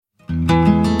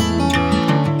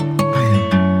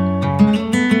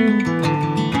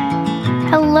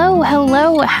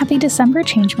happy December,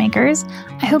 Changemakers.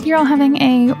 I hope you're all having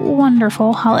a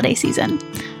wonderful holiday season.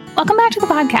 Welcome back to the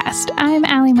podcast. I'm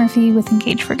Allie Murphy with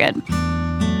Engage for Good.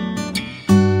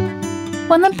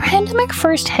 When the pandemic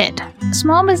first hit,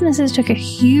 small businesses took a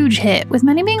huge hit, with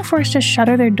many being forced to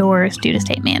shutter their doors due to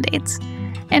state mandates.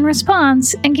 In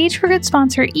response, Engage for Good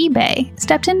sponsor eBay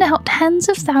stepped in to help tens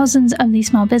of thousands of these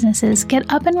small businesses get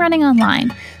up and running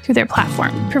online through their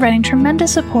platform, providing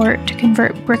tremendous support to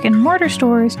convert brick-and-mortar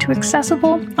stores to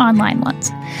accessible online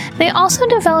ones. They also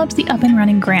developed the Up and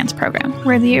Running Grants program,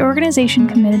 where the organization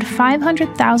committed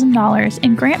 $500,000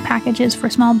 in grant packages for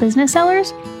small business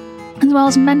sellers, as well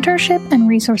as mentorship and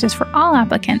resources for all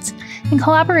applicants in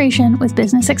collaboration with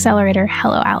business accelerator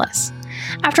Hello Alice.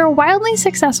 After a wildly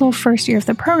successful first year of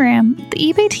the program, the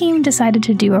eBay team decided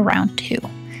to do a round two.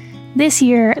 This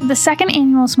year, the second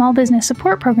annual Small Business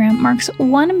Support Program marks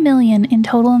 $1 million in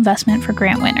total investment for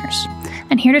grant winners.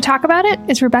 And here to talk about it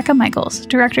is Rebecca Michaels,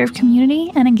 Director of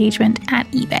Community and Engagement at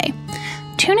eBay.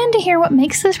 Tune in to hear what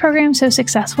makes this program so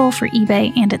successful for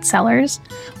eBay and its sellers,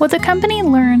 what the company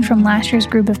learned from last year's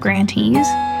group of grantees,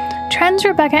 trends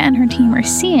Rebecca and her team are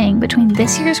seeing between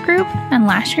this year's group and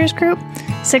last year's group,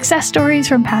 success stories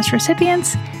from past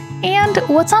recipients, and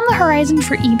what's on the horizon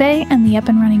for eBay and the Up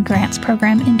and Running Grants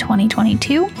program in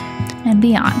 2022 and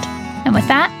beyond. And with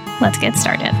that, let's get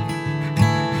started.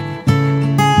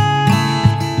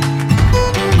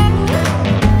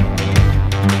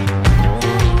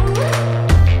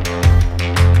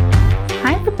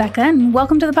 Hi, Rebecca, and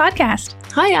welcome to the podcast.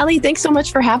 Hi, Allie. Thanks so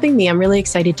much for having me. I'm really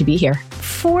excited to be here.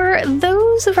 For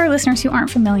those of our listeners who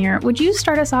aren't familiar, would you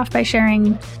start us off by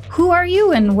sharing who are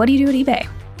you and what do you do at eBay?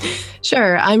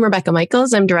 Sure. I'm Rebecca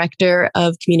Michaels. I'm Director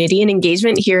of Community and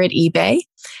Engagement here at eBay.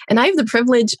 And I have the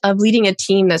privilege of leading a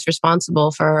team that's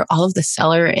responsible for all of the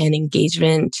seller and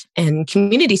engagement and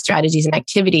community strategies and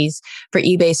activities for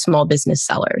eBay small business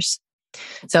sellers.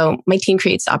 So my team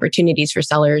creates opportunities for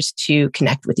sellers to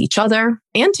connect with each other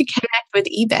and to connect with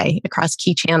eBay across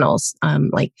key channels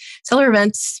like seller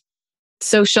events,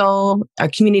 social, our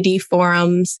community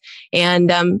forums,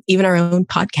 and even our own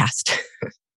podcast.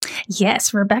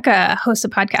 Yes, Rebecca hosts a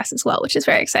podcast as well, which is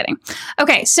very exciting.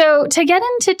 Okay, so to get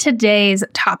into today's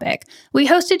topic, we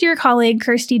hosted your colleague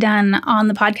Kirsty Dunn on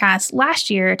the podcast last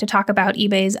year to talk about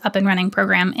eBay's Up and Running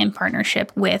program in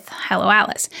partnership with Hello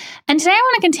Alice. And today I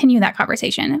want to continue that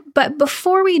conversation. But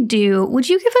before we do, would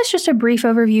you give us just a brief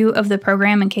overview of the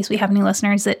program in case we have any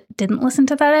listeners that didn't listen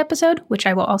to that episode, which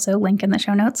I will also link in the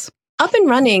show notes? Up and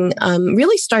Running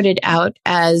really started out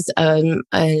as an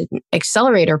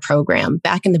accelerator program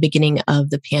back in the beginning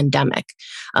of the pandemic,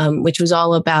 which was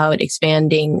all about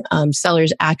expanding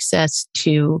sellers' access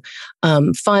to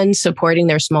funds supporting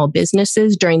their small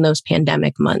businesses during those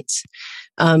pandemic months.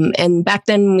 And back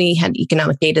then we had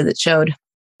economic data that showed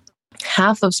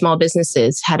half of small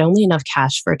businesses had only enough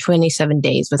cash for 27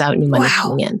 days without new money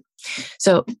coming in.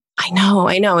 So I know.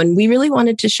 And we really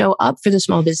wanted to show up for the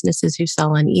small businesses who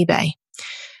sell on eBay.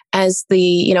 As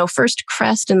the first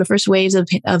crest and the first waves of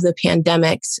the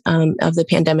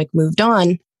pandemic moved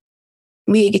on,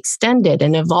 we extended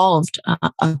and evolved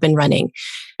Up and Running.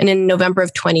 And in November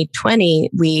of 2020,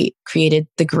 we created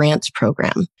the Grants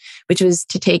program, which was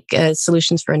to take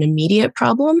solutions for an immediate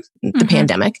problem, the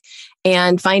pandemic,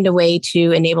 and find a way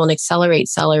to enable and accelerate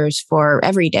sellers for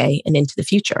every day and into the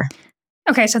future.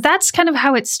 Okay, so that's kind of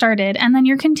how it started. And then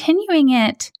you're continuing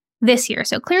it this year.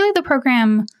 So clearly the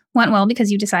program went well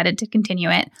because you decided to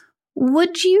continue it.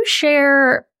 Would you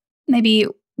share maybe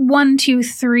 1, 2,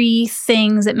 3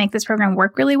 things that make this program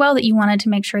work really well that you wanted to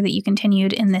make sure that you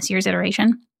continued in this year's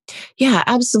iteration? Yeah,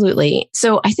 absolutely.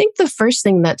 So I think the first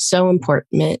thing that's so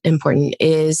important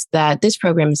is that this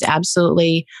program is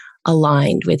absolutely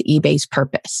aligned with eBay's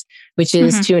purpose, which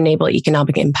is to enable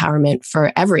economic empowerment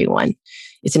for everyone.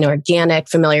 It's an organic,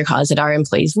 familiar cause that our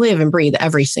employees live and breathe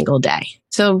every single day.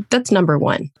 So that's number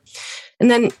one.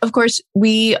 And then, of course,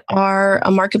 we are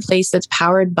a marketplace that's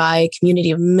powered by a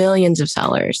community of millions of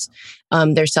sellers.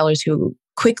 There's sellers who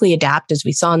quickly adapt, as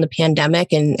we saw in the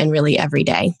pandemic, and really every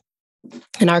day.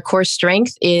 And our core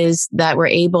strength is that we're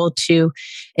able to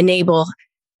enable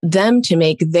them to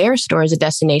make their stores a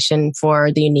destination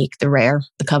for the unique, the rare,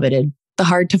 the coveted, the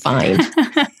hard to find.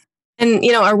 And,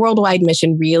 our worldwide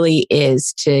mission really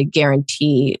is to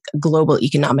guarantee global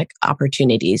economic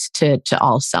opportunities to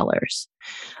all sellers.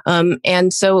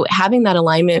 And so having that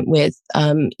alignment with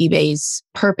eBay's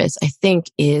purpose, I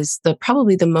think, is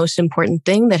probably the most important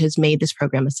thing that has made this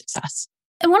program a success.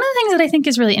 And one of the things that I think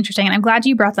is really interesting, and I'm glad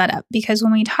you brought that up, because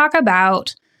when we talk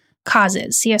about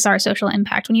causes, CSR, social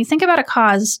impact, when you think about a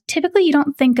cause, typically you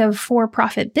don't think of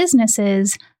for-profit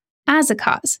businesses as a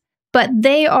cause, but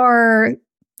they are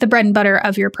the bread and butter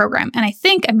of your program. And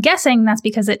I'm guessing that's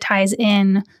because it ties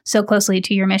in so closely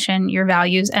to your mission, your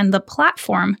values, and the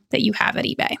platform that you have at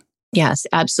eBay. Yes,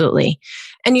 absolutely.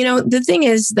 And, the thing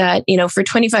is that, for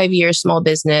 25 years, small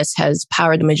business has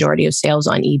powered the majority of sales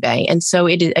on eBay. And so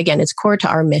it's core to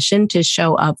our mission to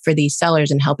show up for these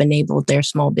sellers and help enable their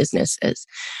small businesses.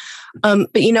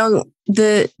 But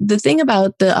the thing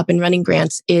about the Up and Running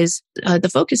grants is the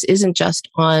focus isn't just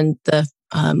on the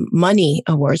money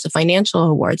awards, the financial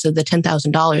awards of the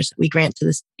 $10,000 we grant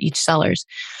to each sellers,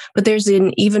 but there's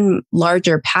an even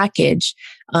larger package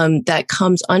that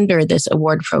comes under this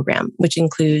award program, which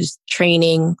includes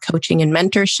training, coaching, and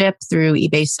mentorship through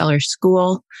eBay Seller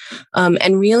School,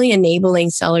 and really enabling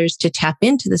sellers to tap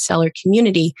into the seller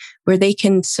community where they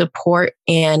can support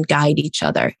and guide each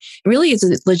other. It really is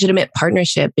a legitimate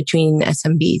partnership between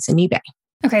SMBs and eBay.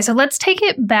 Okay, so let's take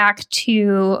it back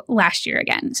to last year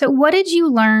again. So what did you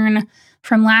learn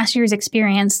from last year's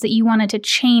experience that you wanted to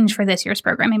change for this year's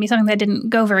program? Maybe something that didn't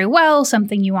go very well,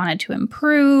 something you wanted to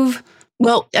improve?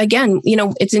 Well, again,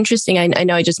 it's interesting. I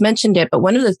know I just mentioned it, but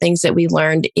one of the things that we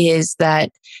learned is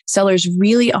that sellers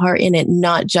really are in it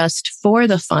not just for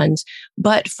the funds,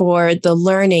 but for the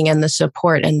learning and the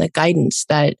support and the guidance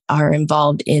that are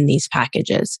involved in these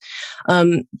packages.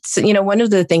 So, one of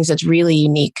the things that's really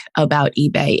unique about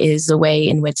eBay is the way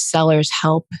in which sellers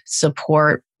help,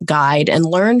 support, guide, and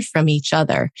learn from each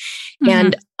other. Mm-hmm.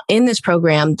 And in this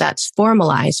program, that's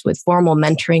formalized with formal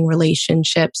mentoring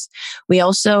relationships. We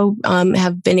also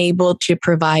have been able to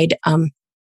provide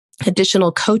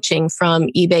additional coaching from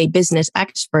eBay business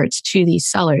experts to these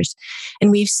sellers.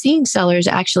 And we've seen sellers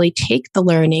actually take the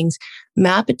learnings,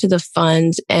 map it to the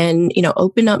funds, and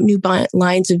open up new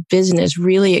lines of business,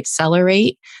 really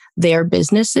accelerate their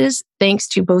businesses thanks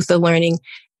to both the learning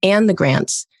and the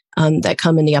grants that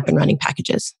come in the Up and Running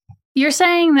packages. You're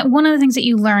saying that one of the things that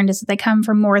you learned is that they come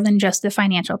from more than just the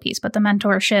financial piece, but the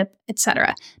mentorship, et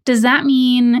cetera. Does that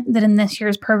mean that in this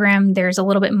year's program, there's a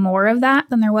little bit more of that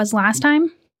than there was last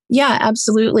time? Yeah,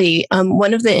 absolutely.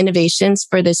 One of the innovations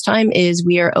for this time is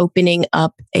we are opening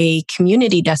up a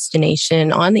community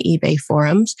destination on the eBay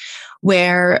forums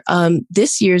where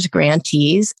this year's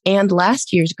grantees and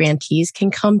last year's grantees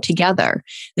can come together.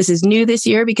 This is new this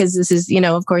year because this is,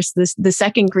 of course, the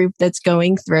second group that's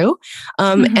going through.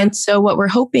 And so what we're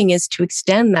hoping is to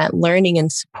extend that learning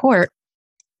and support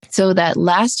so that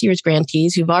last year's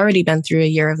grantees who've already been through a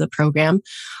year of the program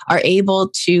are able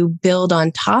to build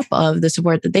on top of the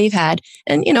support that they've had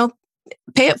and,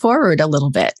 pay it forward a little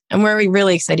bit. And we're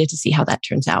really excited to see how that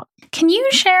turns out. Can you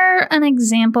share an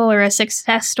example or a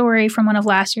success story from one of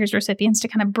last year's recipients to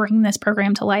kind of bring this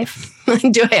program to life?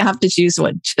 Do I have to choose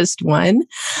one? Just one?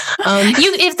 I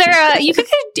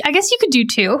guess you could do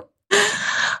two.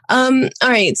 All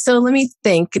right. So let me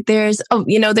think. There's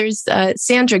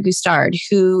Sandra Gustard,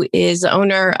 who is the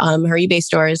owner. Her eBay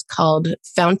store is called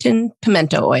Fountain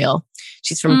Pimento Oil.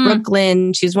 She's from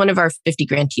Brooklyn. She's one of our 50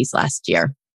 grantees last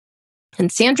year. And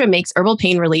Sandra makes herbal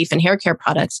pain relief and hair care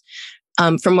products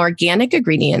from organic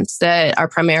ingredients that are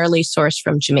primarily sourced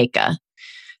from Jamaica.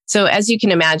 So as you can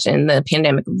imagine, the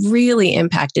pandemic really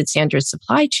impacted Sandra's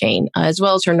supply chain, as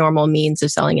well as her normal means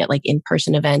of selling at like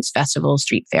in-person events, festivals,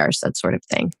 street fairs, that sort of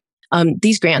thing.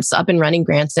 These grants, Up and Running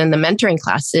grants and the mentoring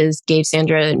classes gave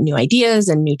Sandra new ideas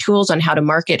and new tools on how to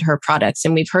market her products.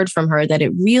 And we've heard from her that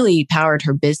it really powered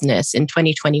her business in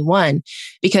 2021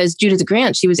 because due to the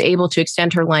grant, she was able to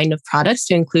extend her line of products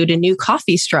to include a new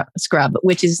coffee scrub,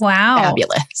 which is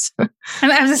fabulous. I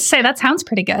was going to say, that sounds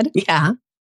pretty good. Yeah.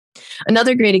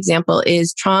 Another great example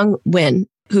is Trong Nguyen,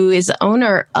 who is the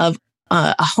owner of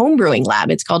a homebrewing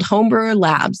lab. It's called Homebrewer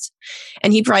Labs.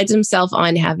 And he prides himself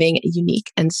on having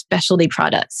unique and specialty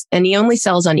products. And he only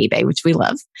sells on eBay, which we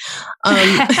love.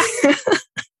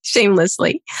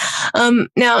 Shamelessly.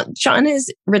 Now, Sean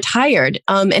is retired.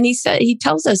 And he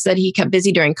tells us that he kept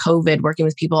busy during COVID working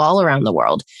with people all around the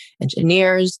world,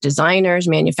 engineers, designers,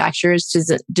 manufacturers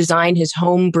to design his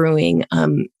home brewing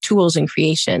tools and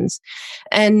creations.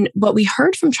 And what we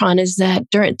heard from Sean is that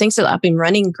thanks to the Up and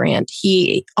Running grant,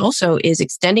 he also is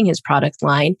extending his product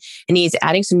line and he's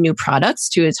adding some new products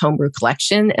to his homebrew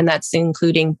collection. And that's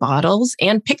including bottles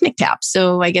and picnic taps.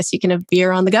 So I guess you can have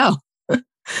beer on the go.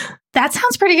 That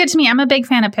sounds pretty good to me. I'm a big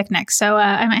fan of picnics, so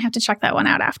I might have to check that one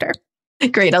out after.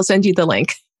 Great. I'll send you the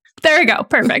link. There we go.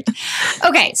 Perfect.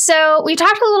 Okay. So we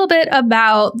talked a little bit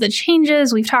about the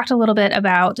changes. We've talked a little bit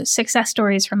about success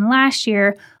stories from last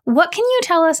year. What can you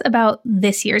tell us about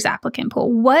this year's applicant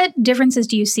pool? What differences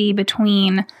do you see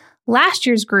between last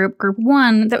year's group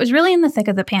one, that was really in the thick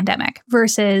of the pandemic,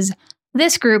 versus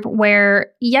this group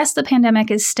where, yes, the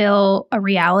pandemic is still a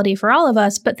reality for all of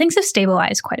us, but things have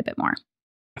stabilized quite a bit more?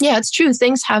 Yeah, it's true.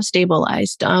 Things have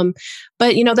stabilized. But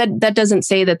that doesn't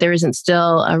say that there isn't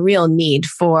still a real need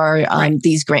for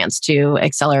these grants to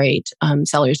accelerate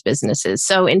sellers' businesses.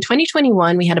 So in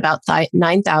 2021, we had about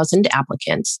 9,000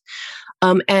 applicants.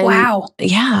 And wow.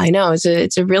 Yeah, I know.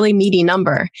 It's a really meaty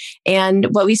number. And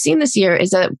what we've seen this year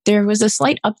is that there was a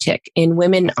slight uptick in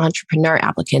women entrepreneur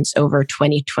applicants over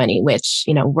 2020, which,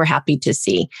 we're happy to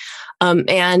see.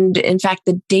 And in fact,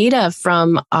 the data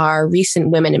from our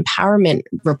recent women empowerment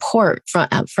report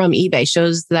from eBay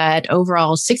shows that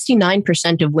overall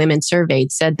 69% of women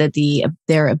surveyed said that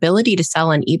their ability to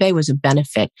sell on eBay was a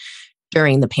benefit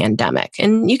during the pandemic.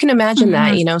 And you can imagine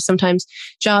that, sometimes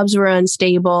jobs were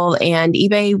unstable, and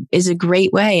eBay is a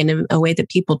great way and a way that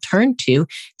people turn to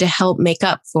help make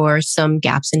up for some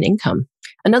gaps in income.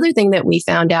 Another thing that we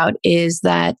found out is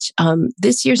that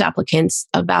this year's applicants,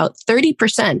 about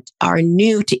 30% are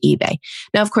new to eBay.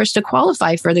 Now, of course, to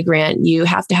qualify for the grant, you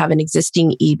have to have an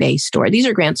existing eBay store. These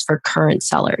are grants for current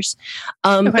sellers.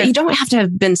 But you don't have to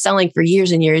have been selling for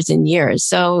years and years and years.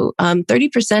 So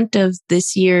 30% of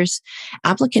this year's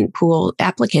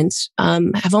applicants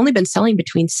have only been selling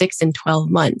between 6 and 12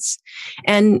 months.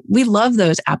 And we love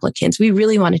those applicants. We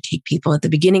really want to take people at the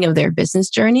beginning of their business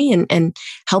journey and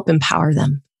help empower them.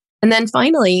 And then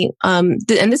finally, and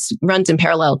this runs in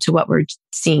parallel to what we're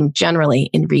seeing generally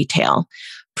in retail,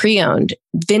 pre-owned,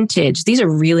 vintage, these are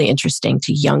really interesting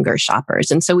to younger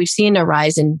shoppers. And so we've seen a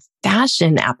rise in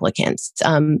fashion applicants,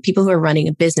 people who are running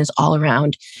a business all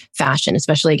around fashion,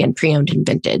 especially again, pre-owned and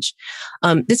vintage.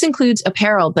 This includes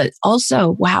apparel, but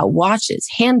also, watches,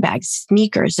 handbags,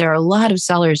 sneakers. There are a lot of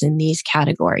sellers in these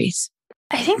categories.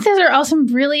 I think those are all some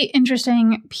really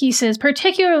interesting pieces,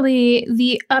 particularly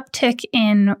the uptick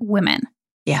in women.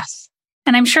 Yes.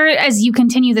 And I'm sure as you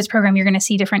continue this program, you're going to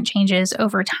see different changes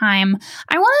over time.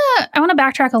 I want to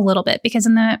backtrack a little bit because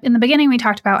in the beginning we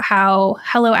talked about how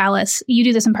Hello Alice, you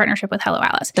do this in partnership with Hello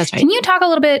Alice. That's right. Can you talk a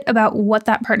little bit about what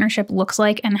that partnership looks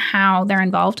like and how they're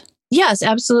involved? Yes,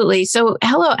 absolutely. So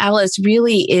Hello Alice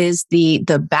really is the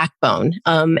backbone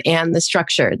and the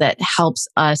structure that helps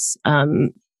us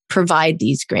provide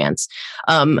these grants.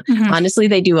 Honestly,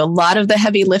 they do a lot of the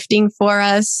heavy lifting for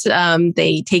us.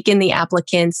 They take in the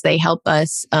applicants, they help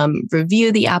us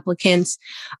review the applicants,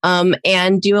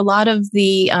 and do a lot of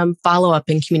the follow-up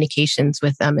and communications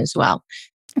with them as well.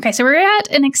 Okay, so we're at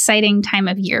an exciting time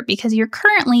of year because you're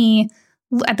currently,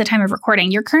 at the time of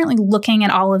recording, you're currently looking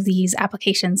at all of these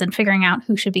applications and figuring out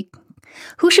who should be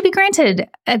granted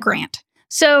a grant.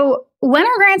 So when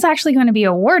are grants actually going to be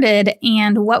awarded,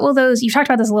 and what will those, you talked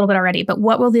about this a little bit already, but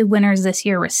what will the winners this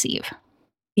year receive?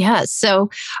 Yeah, so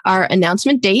our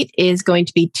announcement date is going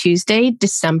to be Tuesday,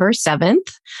 December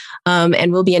 7th,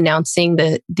 and we'll be announcing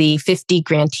the 50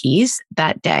 grantees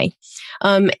that day.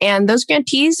 And those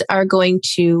grantees are going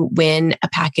to win a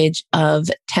package of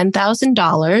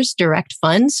 $10,000 direct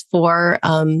funds for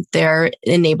their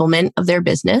enablement of their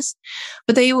business.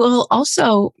 But they will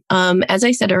also, as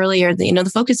I said earlier,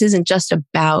 the focus isn't just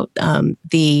about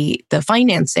the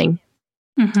financing.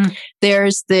 Mm-hmm.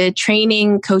 There's the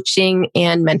training, coaching,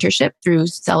 and mentorship through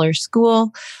Seller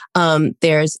School.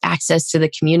 There's access to the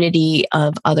community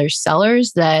of other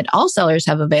sellers that all sellers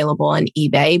have available on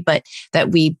eBay, but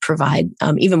that we provide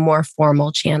even more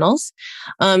formal channels.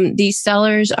 These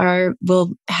sellers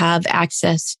will have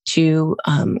access to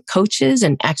coaches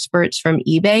and experts from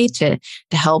eBay to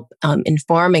help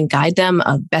inform and guide them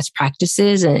of best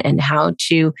practices and how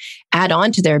to add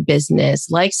on to their business,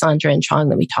 like Sandra and Chong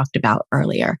that we talked about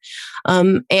earlier.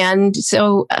 And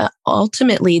so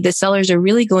ultimately, the sellers are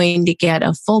really going to get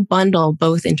a full bundle,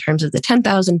 both in terms of the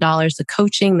 $10,000, the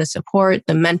coaching, the support,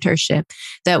 the mentorship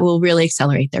that will really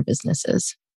accelerate their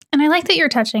businesses. And I like that you're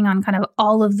touching on kind of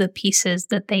all of the pieces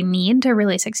that they need to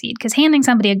really succeed, because handing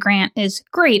somebody a grant is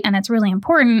great and it's really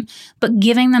important, but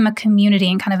giving them a community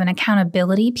and kind of an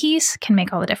accountability piece can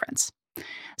make all the difference.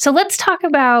 So let's talk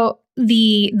about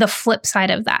the flip side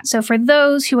of that. So for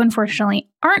those who unfortunately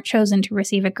aren't chosen to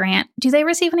receive a grant, do they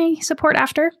receive any support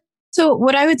after? So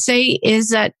what I would say is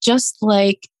that just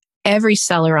like every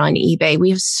seller on eBay, we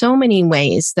have so many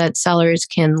ways that sellers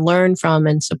can learn from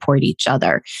and support each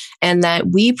other, and that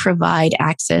we provide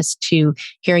access to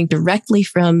hearing directly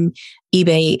from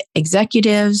eBay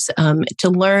executives to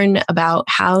learn about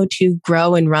how to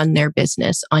grow and run their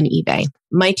business on eBay.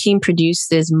 My team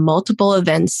produces multiple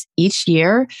events each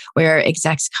year where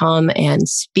execs come and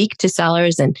speak to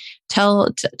sellers and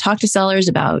talk to sellers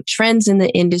about trends in the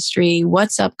industry,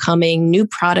 what's upcoming, new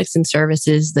products and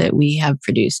services that we have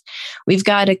produced. We've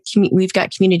got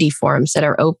community forums that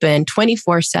are open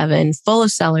 24/7, full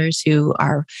of sellers who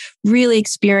are really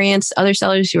experienced, other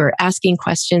sellers who are asking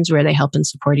questions where they help and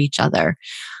support each other.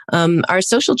 together. Our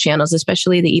social channels,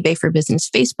 especially the eBay for Business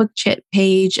Facebook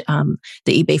page,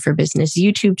 the eBay for Business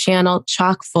YouTube channel,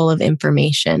 chock full of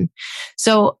information.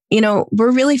 So,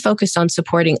 we're really focused on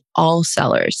supporting all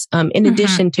sellers, in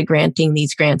addition to granting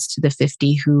these grants to the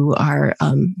 50 who are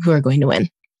going to win.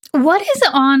 What is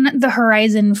on the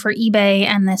horizon for eBay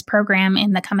and this program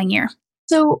in the coming year?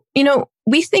 So,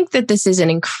 we think that this is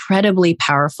an incredibly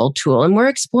powerful tool, and we're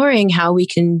exploring how we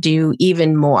can do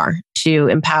even more to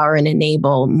empower and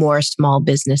enable more small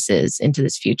businesses into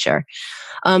this future.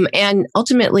 And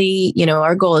ultimately,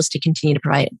 our goal is to continue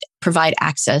to provide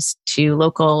access to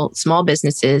local small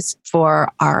businesses for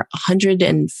our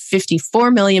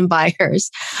 154 million buyers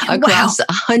across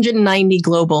 190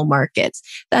 global markets.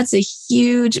 That's a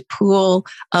huge pool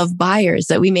of buyers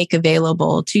that we make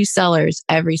available to sellers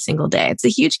every single day. It's a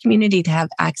huge community to have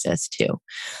access to.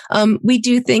 We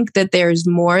do think that there's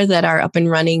more that our up and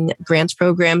running grants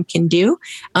program can do.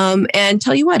 And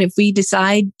tell you what, if we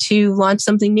decide to launch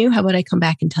something new, how about I come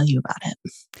back and tell you about it?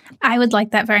 I would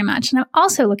like that very much. And I'm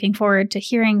also looking forward to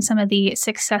hearing some of the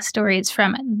success stories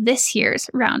from this year's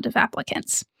round of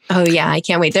applicants. Oh, yeah. I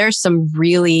can't wait. There's some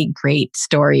really great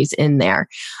stories in there.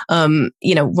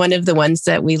 One of the ones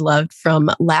that we loved from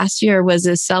last year was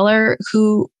a seller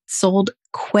who sold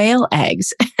quail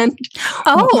eggs. And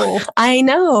I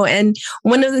know. And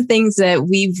one of the things that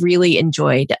we've really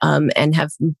enjoyed and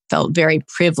have felt very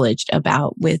privileged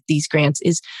about with these grants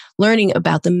is learning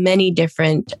about the many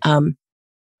different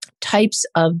types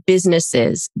of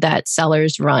businesses that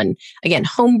sellers run. Again,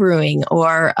 home brewing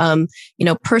or,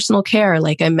 personal care,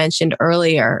 like I mentioned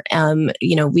earlier.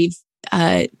 We've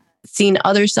seen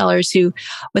other sellers who,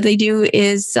 what they do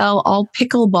is sell all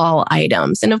pickleball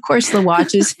items. And of course, the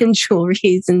watches and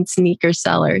jewelries and sneaker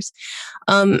sellers.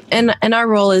 And our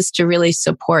role is to really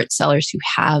support sellers who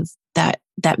have that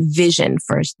vision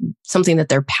for something that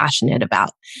they're passionate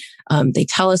about. They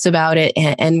tell us about it,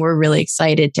 and we're really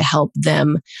excited to help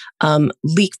them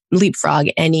leapfrog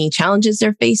any challenges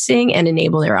they're facing and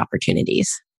enable their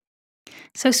opportunities.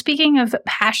 So speaking of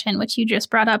passion, which you just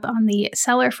brought up on the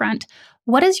seller front,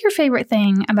 what is your favorite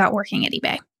thing about working at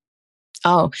eBay?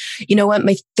 Oh, you know what?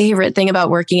 My favorite thing about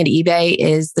working at eBay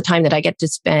is the time that I get to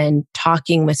spend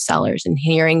talking with sellers and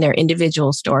hearing their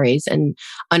individual stories and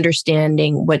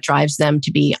understanding what drives them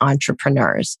to be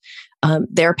entrepreneurs,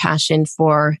 their passion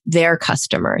for their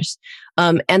customers,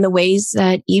 and the ways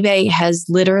that eBay has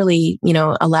literally,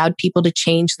 allowed people to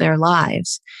change their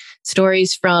lives.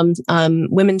 Stories from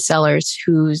women sellers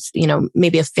whose,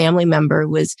 maybe a family member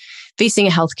was facing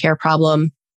a healthcare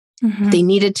problem. Mm-hmm. They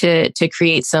needed to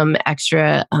create some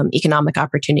extra economic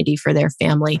opportunity for their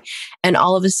family. And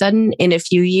all of a sudden, in a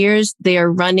few years, they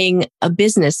are running a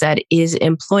business that is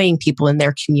employing people in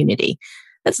their community.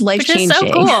 That's life-changing. Which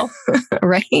is so cool.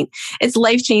 Right? It's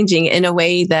life-changing in a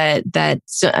way that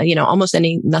almost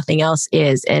nothing else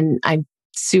is. And I'm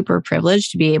super privileged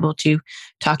to be able to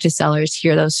talk to sellers,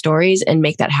 hear those stories, and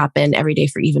make that happen every day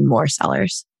for even more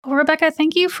sellers. Well, Rebecca,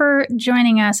 thank you for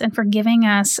joining us and for giving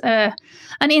us an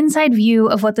inside view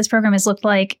of what this program has looked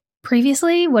like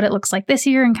previously, what it looks like this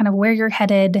year, and kind of where you're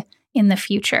headed in the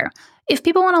future. If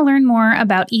people want to learn more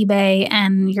about eBay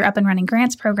and your Up and Running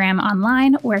Grants program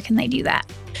online, where can they do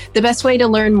that? The best way to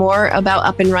learn more about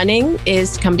Up and Running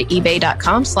is to come to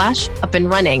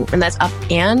ebay.com/upandrunning. And that's up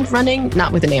and running,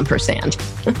 not with an ampersand.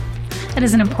 That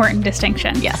is an important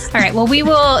distinction. Yes. All right. Well, we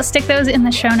will stick those in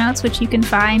the show notes, which you can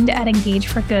find at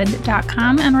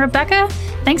engageforgood.com. And Rebecca,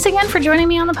 thanks again for joining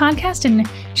me on the podcast and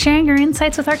sharing your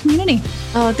insights with our community.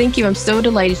 Oh, thank you. I'm so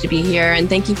delighted to be here. And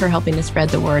thank you for helping to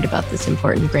spread the word about this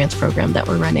important grants program that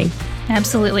we're running.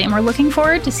 Absolutely. And we're looking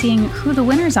forward to seeing who the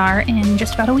winners are in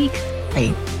just about a week.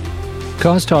 Right.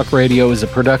 Cause Talk Radio is a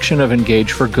production of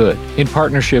Engage for Good in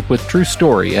partnership with True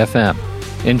Story FM.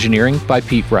 Engineering by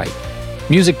Pete Wright.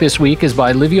 Music this week is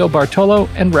by Livio Bartolo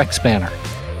and Rex Banner.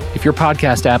 If your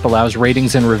podcast app allows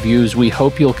ratings and reviews, we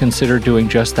hope you'll consider doing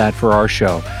just that for our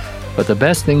show. But the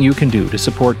best thing you can do to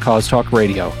support Cause Talk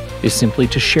Radio is simply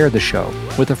to share the show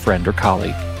with a friend or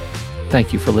colleague.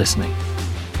 Thank you for listening.